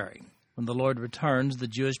temporary. When the Lord returns, the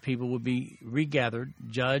Jewish people will be regathered,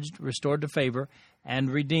 judged, restored to favor, and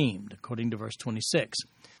redeemed," according to verse 26.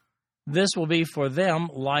 This will be for them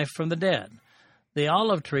life from the dead. The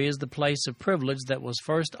olive tree is the place of privilege that was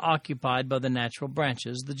first occupied by the natural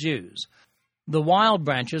branches, the Jews. The wild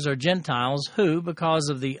branches are Gentiles who, because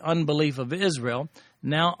of the unbelief of Israel,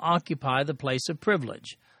 now occupy the place of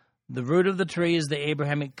privilege. The root of the tree is the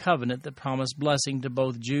Abrahamic covenant that promised blessing to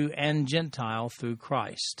both Jew and Gentile through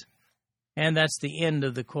Christ. And that's the end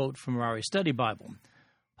of the quote from Ryrie Study Bible.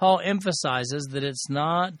 Paul emphasizes that it's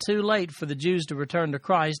not too late for the Jews to return to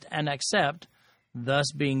Christ and accept,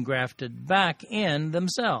 thus being grafted back in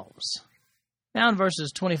themselves. Now in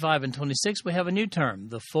verses 25 and 26, we have a new term,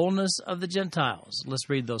 the fullness of the Gentiles. Let's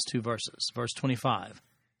read those two verses. Verse 25,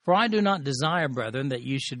 "For I do not desire, brethren, that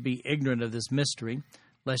you should be ignorant of this mystery,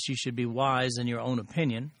 lest you should be wise in your own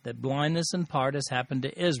opinion, that blindness in part has happened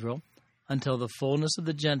to Israel, until the fullness of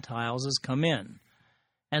the Gentiles has come in.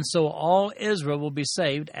 And so all Israel will be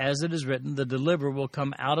saved, as it is written, the deliverer will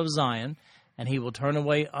come out of Zion, and he will turn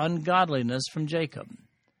away ungodliness from Jacob."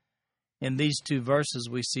 In these two verses,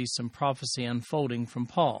 we see some prophecy unfolding from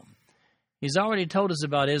Paul. He's already told us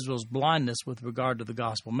about Israel's blindness with regard to the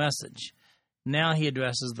gospel message. Now he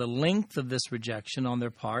addresses the length of this rejection on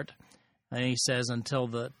their part, and he says, until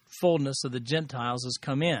the fullness of the Gentiles has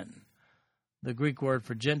come in. The Greek word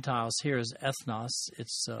for Gentiles here is ethnos.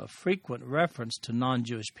 It's a frequent reference to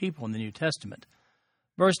non-Jewish people in the New Testament.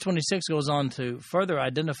 Verse 26 goes on to further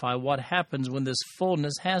identify what happens when this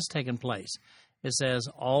fullness has taken place. It says,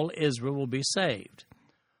 all Israel will be saved.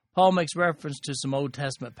 Paul makes reference to some Old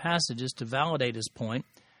Testament passages to validate his point.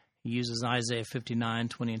 He uses Isaiah 59,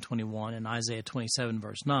 20 and 21, and Isaiah 27,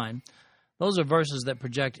 verse 9. Those are verses that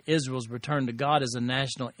project Israel's return to God as a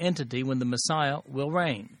national entity when the Messiah will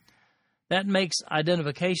reign. That makes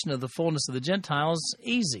identification of the fullness of the Gentiles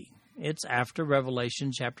easy. It's after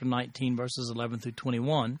Revelation chapter 19, verses 11 through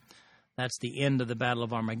 21. That's the end of the Battle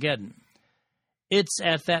of Armageddon. It's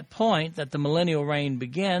at that point that the millennial reign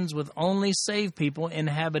begins with only saved people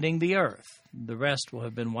inhabiting the earth. The rest will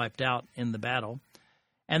have been wiped out in the battle.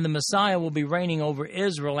 And the Messiah will be reigning over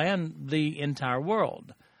Israel and the entire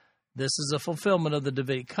world. This is a fulfillment of the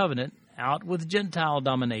Davidic covenant, out with Gentile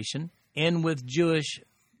domination, in with Jewish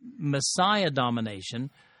Messiah domination,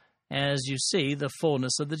 as you see the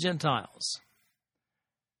fullness of the Gentiles.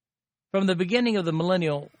 From the beginning of the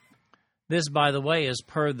millennial, this, by the way, is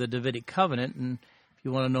per the Davidic covenant, and if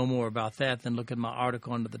you want to know more about that, then look at my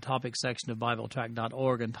article under the topic section of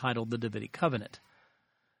BibleTrack.org entitled The Davidic Covenant.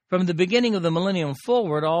 From the beginning of the millennium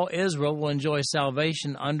forward, all Israel will enjoy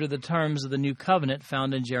salvation under the terms of the new covenant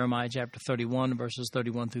found in Jeremiah chapter 31, verses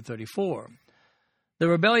 31 through 34. The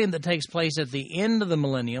rebellion that takes place at the end of the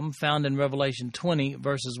millennium, found in Revelation 20,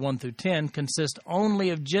 verses 1 through 10, consists only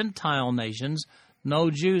of Gentile nations. No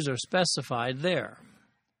Jews are specified there.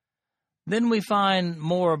 Then we find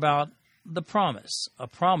more about the promise. A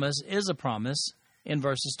promise is a promise in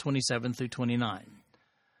verses 27 through 29.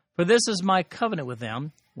 For this is my covenant with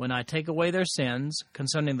them, when I take away their sins.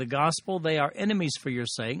 Concerning the gospel, they are enemies for your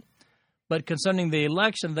sake. But concerning the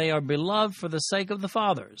election, they are beloved for the sake of the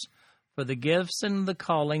fathers. For the gifts and the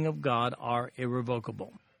calling of God are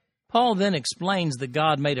irrevocable. Paul then explains that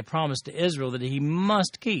God made a promise to Israel that he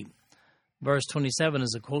must keep. Verse 27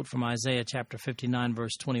 is a quote from Isaiah chapter 59,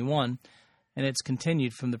 verse 21, and it's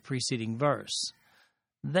continued from the preceding verse.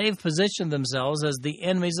 They've positioned themselves as the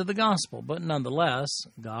enemies of the gospel, but nonetheless,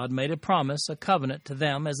 God made a promise, a covenant to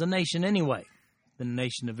them as a nation anyway, the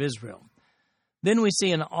nation of Israel. Then we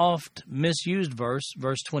see an oft misused verse,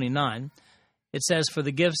 verse 29. It says, for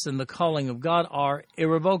the gifts and the calling of God are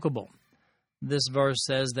irrevocable. This verse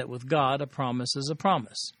says that with God, a promise is a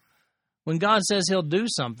promise. When God says he'll do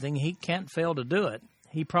something, he can't fail to do it.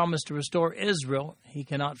 He promised to restore Israel. He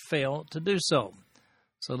cannot fail to do so.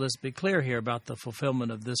 So let's be clear here about the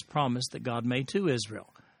fulfillment of this promise that God made to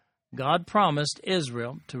Israel. God promised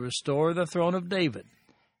Israel to restore the throne of David.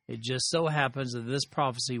 It just so happens that this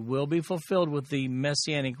prophecy will be fulfilled with the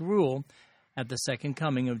messianic rule at the second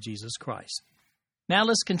coming of Jesus Christ. Now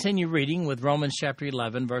let's continue reading with Romans chapter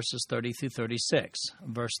 11, verses 30 through 36.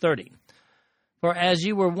 Verse 30. For as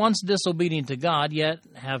you were once disobedient to God, yet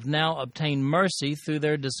have now obtained mercy through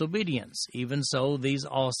their disobedience, even so these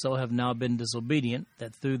also have now been disobedient,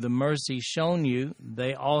 that through the mercy shown you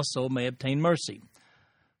they also may obtain mercy.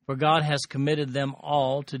 For God has committed them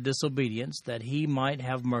all to disobedience, that he might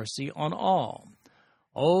have mercy on all.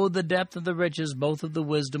 Oh, the depth of the riches, both of the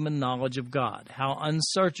wisdom and knowledge of God! How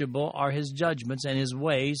unsearchable are his judgments, and his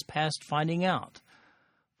ways past finding out!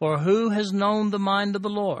 For who has known the mind of the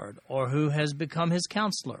Lord, or who has become his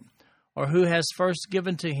counselor, or who has first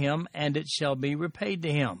given to him, and it shall be repaid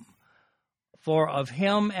to him? For of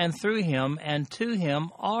him, and through him, and to him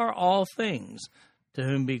are all things, to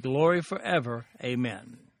whom be glory forever.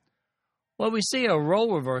 Amen. Well, we see a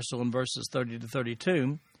role reversal in verses 30 to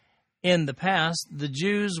 32. In the past, the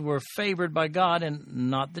Jews were favored by God and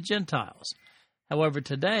not the Gentiles. However,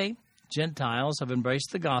 today, Gentiles have embraced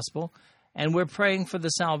the gospel, and we're praying for the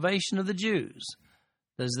salvation of the Jews.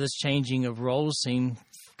 Does this changing of roles seem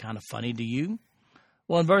kind of funny to you?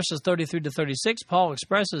 Well, in verses 33 to 36, Paul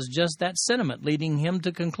expresses just that sentiment, leading him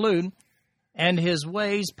to conclude, and his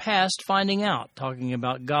ways past finding out, talking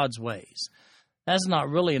about God's ways. That's not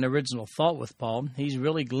really an original thought with Paul. He's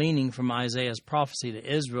really gleaning from Isaiah's prophecy to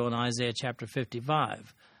Israel in Isaiah chapter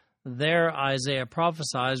 55. There, Isaiah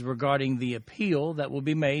prophesies regarding the appeal that will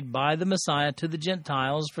be made by the Messiah to the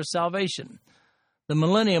Gentiles for salvation. The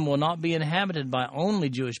millennium will not be inhabited by only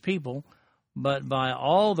Jewish people, but by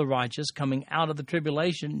all the righteous coming out of the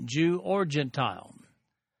tribulation, Jew or Gentile.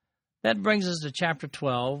 That brings us to chapter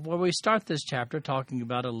 12, where we start this chapter talking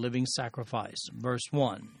about a living sacrifice. Verse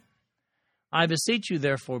 1. I beseech you,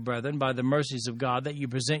 therefore, brethren, by the mercies of God, that you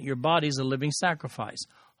present your bodies a living sacrifice,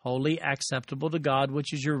 wholly acceptable to God,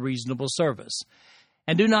 which is your reasonable service.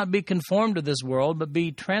 And do not be conformed to this world, but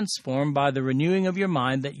be transformed by the renewing of your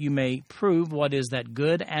mind, that you may prove what is that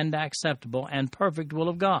good and acceptable and perfect will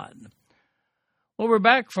of God. Well, we're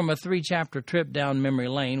back from a 3-chapter trip down memory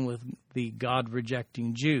lane with the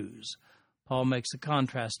God-rejecting Jews. Paul makes a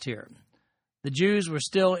contrast here. The Jews were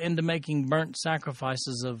still into making burnt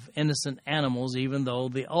sacrifices of innocent animals, even though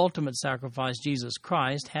the ultimate sacrifice, Jesus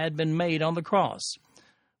Christ, had been made on the cross.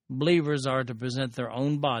 Believers are to present their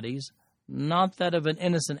own bodies, not that of an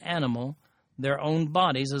innocent animal, their own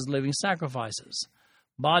bodies as living sacrifices,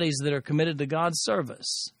 bodies that are committed to God's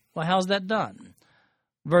service. Well, how's that done?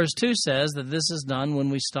 Verse 2 says that this is done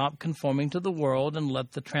when we stop conforming to the world and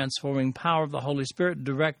let the transforming power of the Holy Spirit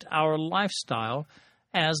direct our lifestyle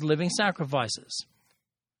as living sacrifices.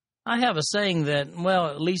 I have a saying that, well,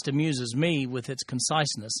 at least amuses me with its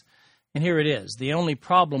conciseness, and here it is. The only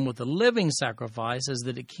problem with a living sacrifice is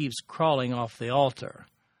that it keeps crawling off the altar.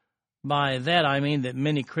 By that I mean that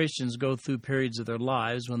many Christians go through periods of their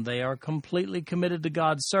lives when they are completely committed to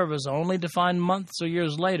God's service, only to find months or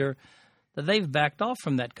years later that they've backed off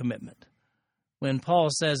from that commitment. When Paul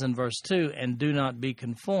says in verse 2, and do not be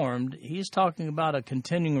conformed, he's talking about a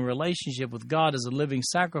continuing relationship with God as a living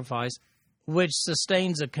sacrifice, which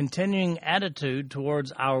sustains a continuing attitude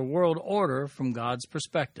towards our world order from God's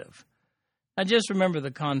perspective. Now just remember the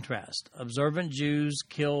contrast. Observant Jews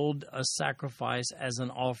killed a sacrifice as an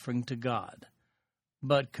offering to God,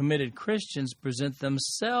 but committed Christians present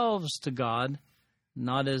themselves to God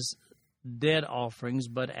not as dead offerings,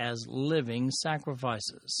 but as living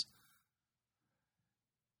sacrifices.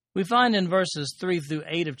 We find in verses 3 through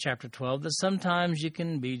 8 of chapter 12 that sometimes you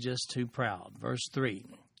can be just too proud. Verse 3,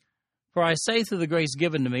 For I say through the grace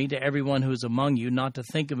given to me to everyone who is among you not to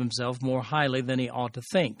think of himself more highly than he ought to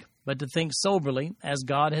think, but to think soberly, as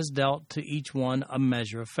God has dealt to each one a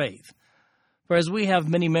measure of faith. For as we have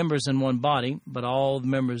many members in one body, but all the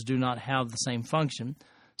members do not have the same function,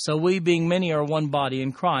 so we, being many, are one body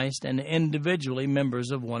in Christ, and individually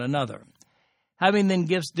members of one another. Having then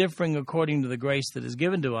gifts differing according to the grace that is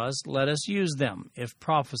given to us, let us use them. If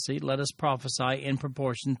prophecy, let us prophesy in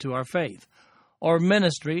proportion to our faith. Or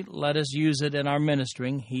ministry, let us use it in our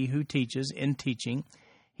ministering, he who teaches in teaching,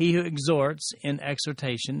 he who exhorts in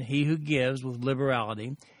exhortation, he who gives with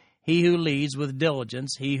liberality, he who leads with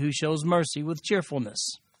diligence, he who shows mercy with cheerfulness.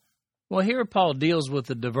 Well, here Paul deals with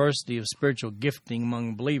the diversity of spiritual gifting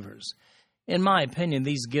among believers. In my opinion,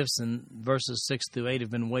 these gifts in verses 6 through 8 have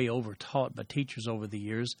been way over-taught by teachers over the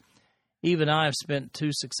years. Even I have spent 2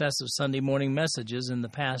 successive Sunday morning messages in the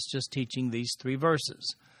past just teaching these 3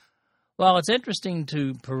 verses. While it's interesting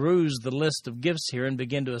to peruse the list of gifts here and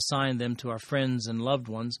begin to assign them to our friends and loved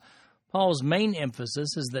ones, Paul's main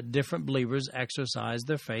emphasis is that different believers exercise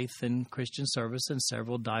their faith in Christian service in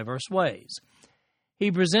several diverse ways.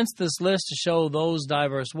 He presents this list to show those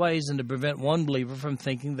diverse ways and to prevent one believer from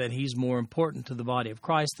thinking that he's more important to the body of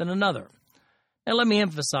Christ than another. Now, let me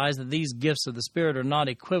emphasize that these gifts of the Spirit are not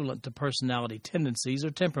equivalent to personality tendencies or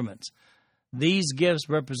temperaments. These gifts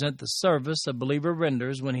represent the service a believer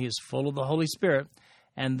renders when he is full of the Holy Spirit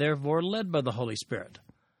and therefore led by the Holy Spirit.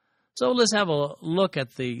 So let's have a look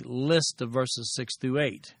at the list of verses 6 through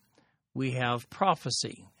 8. We have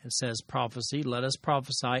prophecy. It says, prophecy, let us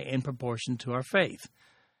prophesy in proportion to our faith.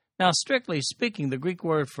 Now, strictly speaking, the Greek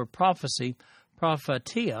word for prophecy,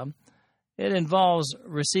 prophetia, it involves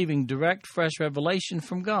receiving direct, fresh revelation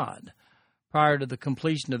from God. Prior to the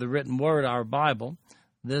completion of the written word, our Bible,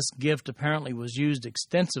 this gift apparently was used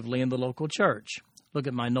extensively in the local church. Look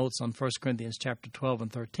at my notes on 1 Corinthians chapter 12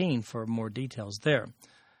 and 13 for more details there.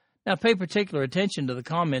 Now, pay particular attention to the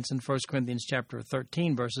comments in 1 Corinthians chapter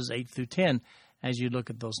 13, verses 8 through 10, as you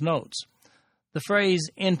look at those notes. The phrase,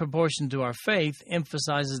 in proportion to our faith,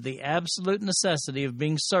 emphasizes the absolute necessity of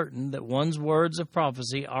being certain that one's words of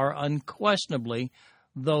prophecy are unquestionably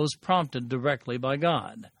those prompted directly by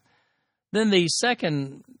God. Then the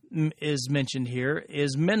second is mentioned here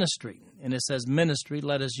is ministry, and it says ministry,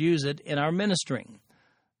 let us use it in our ministering.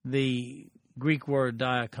 The Greek word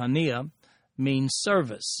diakonia means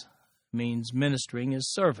service, means ministering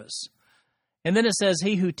is service. And then it says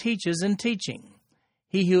he who teaches in teaching,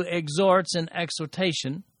 he who exhorts in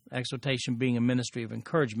exhortation, exhortation being a ministry of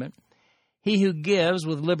encouragement, he who gives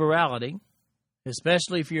with liberality,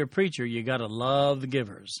 especially if you're a preacher, you got to love the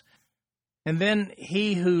givers. And then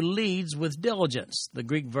he who leads with diligence, the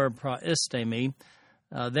Greek verb praistemi,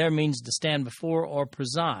 there means to stand before or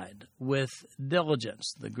preside with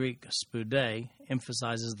diligence. The Greek spoude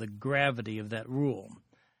emphasizes the gravity of that rule.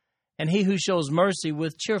 And he who shows mercy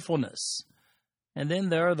with cheerfulness. And then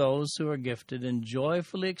there are those who are gifted in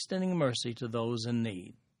joyfully extending mercy to those in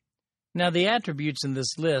need. Now, the attributes in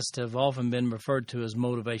this list have often been referred to as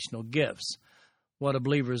motivational gifts, what a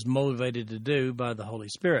believer is motivated to do by the Holy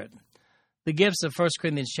Spirit. The gifts of 1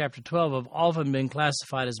 Corinthians chapter 12 have often been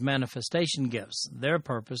classified as manifestation gifts. Their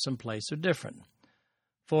purpose and place are different.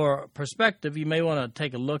 For perspective, you may want to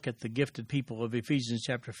take a look at the gifted people of Ephesians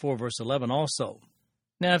chapter 4, verse 11 also.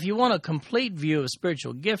 Now, if you want a complete view of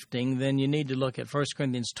spiritual gifting, then you need to look at 1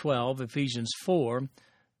 Corinthians 12, Ephesians 4,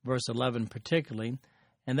 verse 11 particularly,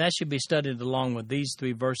 and that should be studied along with these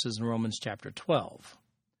 3 verses in Romans chapter 12.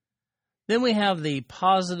 Then we have the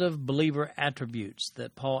positive believer attributes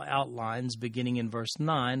that Paul outlines beginning in verse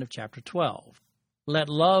 9 of chapter 12. Let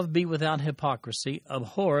love be without hypocrisy,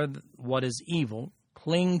 abhor what is evil,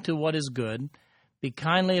 cling to what is good, be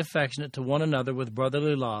kindly affectionate to one another with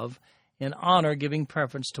brotherly love, in honor giving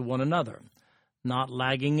preference to one another, not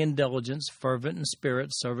lagging in diligence, fervent in spirit,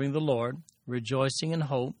 serving the Lord, rejoicing in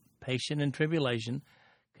hope, patient in tribulation,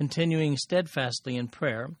 continuing steadfastly in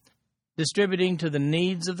prayer, distributing to the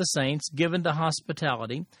needs of the saints, given to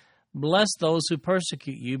hospitality. Bless those who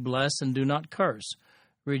persecute you, bless and do not curse.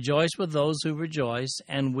 Rejoice with those who rejoice,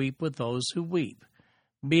 and weep with those who weep.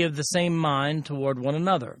 Be of the same mind toward one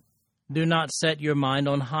another. Do not set your mind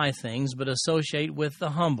on high things, but associate with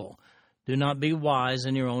the humble. Do not be wise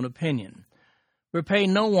in your own opinion. Repay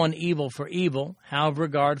no one evil for evil, have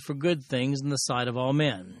regard for good things in the sight of all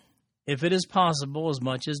men. If it is possible, as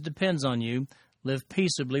much as depends on you, live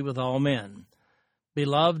peaceably with all men.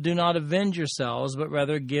 Beloved, do not avenge yourselves, but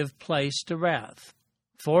rather give place to wrath.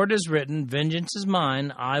 For it is written, vengeance is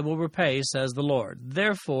mine, I will repay, says the Lord.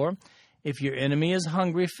 Therefore, if your enemy is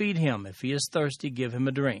hungry, feed him. If he is thirsty, give him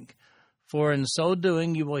a drink. For in so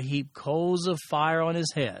doing you will heap coals of fire on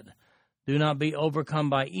his head. Do not be overcome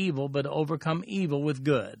by evil, but overcome evil with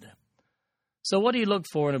good. So what do you look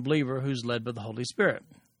for in a believer who's led by the Holy Spirit?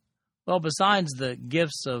 Well, besides the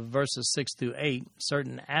gifts of verses 6 through 8,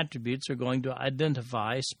 certain attributes are going to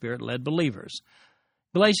identify Spirit-led believers.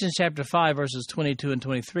 Galatians chapter 5, verses 22 and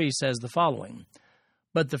 23 says the following,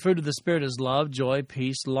 "But the fruit of the Spirit is love, joy,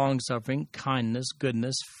 peace, long-suffering, kindness,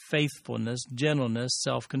 goodness, faithfulness, gentleness,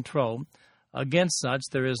 self-control. Against such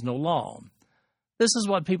there is no law." This is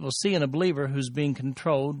what people see in a believer who's being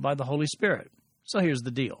controlled by the Holy Spirit. So here's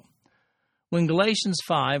the deal. When Galatians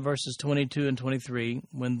 5, verses 22 and 23,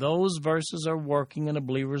 when those verses are working in a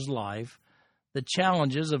believer's life, the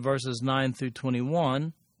challenges of verses 9 through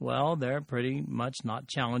 21, well, they're pretty much not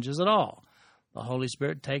challenges at all. The Holy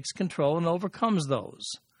Spirit takes control and overcomes those.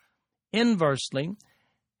 Inversely,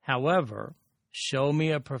 however, show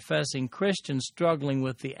me a professing Christian struggling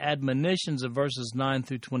with the admonitions of verses 9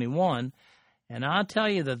 through 21, and I'll tell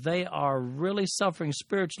you that they are really suffering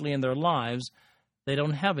spiritually in their lives. They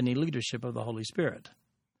don't have any leadership of the Holy Spirit.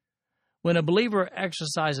 When a believer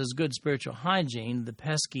exercises good spiritual hygiene, the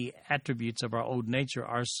pesky attributes of our old nature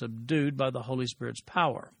are subdued by the Holy Spirit's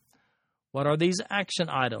power. What are these action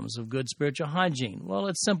items of good spiritual hygiene? Well,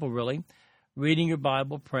 it's simple, really. Reading your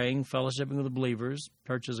Bible, praying, fellowshipping with the believers.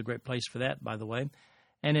 Church is a great place for that, by the way.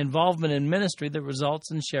 And involvement in ministry that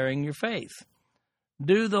results in sharing your faith.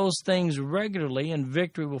 Do those things regularly, and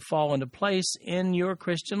victory will fall into place in your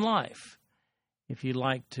Christian life. If you'd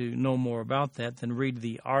like to know more about that, then read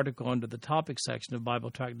the article under the topic section of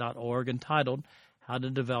BibleTrack.org entitled, How to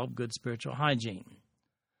Develop Good Spiritual Hygiene.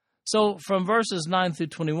 So from verses 9 through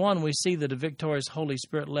 21, we see that a victorious Holy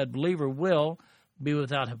Spirit-led believer will be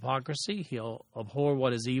without hypocrisy. He'll abhor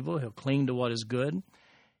what is evil. He'll cling to what is good.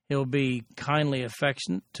 He'll be kindly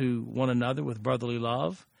affectionate to one another with brotherly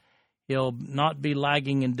love. He'll not be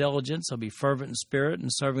lagging in diligence. He'll be fervent in spirit in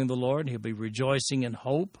serving the Lord. He'll be rejoicing in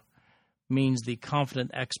hope, means the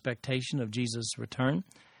confident expectation of Jesus' return.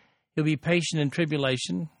 He'll be patient in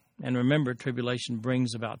tribulation, and remember, tribulation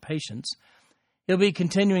brings about patience. He'll be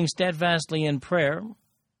continuing steadfastly in prayer.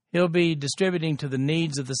 He'll be distributing to the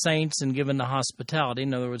needs of the saints and giving the hospitality.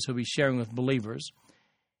 In other words, he'll be sharing with believers.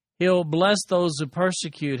 He'll bless those who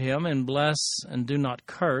persecute him and bless and do not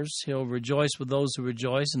curse. He'll rejoice with those who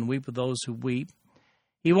rejoice and weep with those who weep.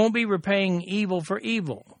 He won't be repaying evil for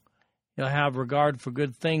evil. He'll have regard for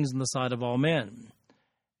good things in the sight of all men.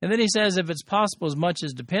 And then he says, if it's possible, as much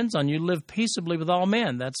as depends on you, live peaceably with all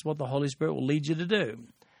men. That's what the Holy Spirit will lead you to do.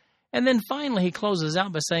 And then finally, he closes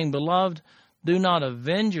out by saying, Beloved, do not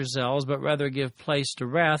avenge yourselves, but rather give place to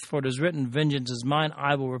wrath, for it is written, Vengeance is mine,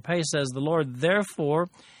 I will repay, says the Lord. Therefore,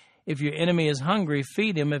 if your enemy is hungry,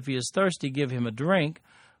 feed him. If he is thirsty, give him a drink,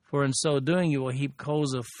 for in so doing you will heap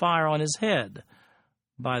coals of fire on his head.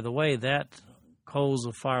 By the way, that coals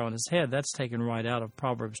of fire on his head, that's taken right out of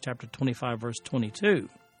Proverbs chapter 25, verse 22.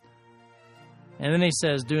 And then he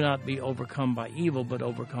says, do not be overcome by evil, but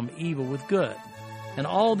overcome evil with good. And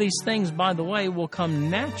all these things, by the way, will come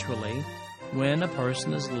naturally when a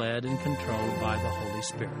person is led and controlled by the Holy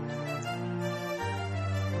Spirit.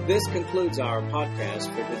 This concludes our podcast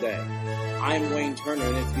for today. I'm Wayne Turner,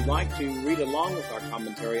 and if you'd like to read along with our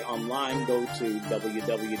commentary online, go to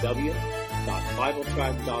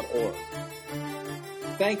www.bibletrack.org.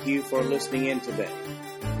 Thank you for listening in today.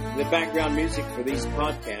 The background music for these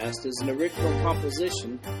podcasts is an original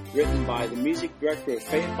composition written by the music director of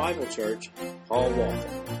Faith Bible Church, Paul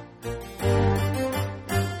Walton.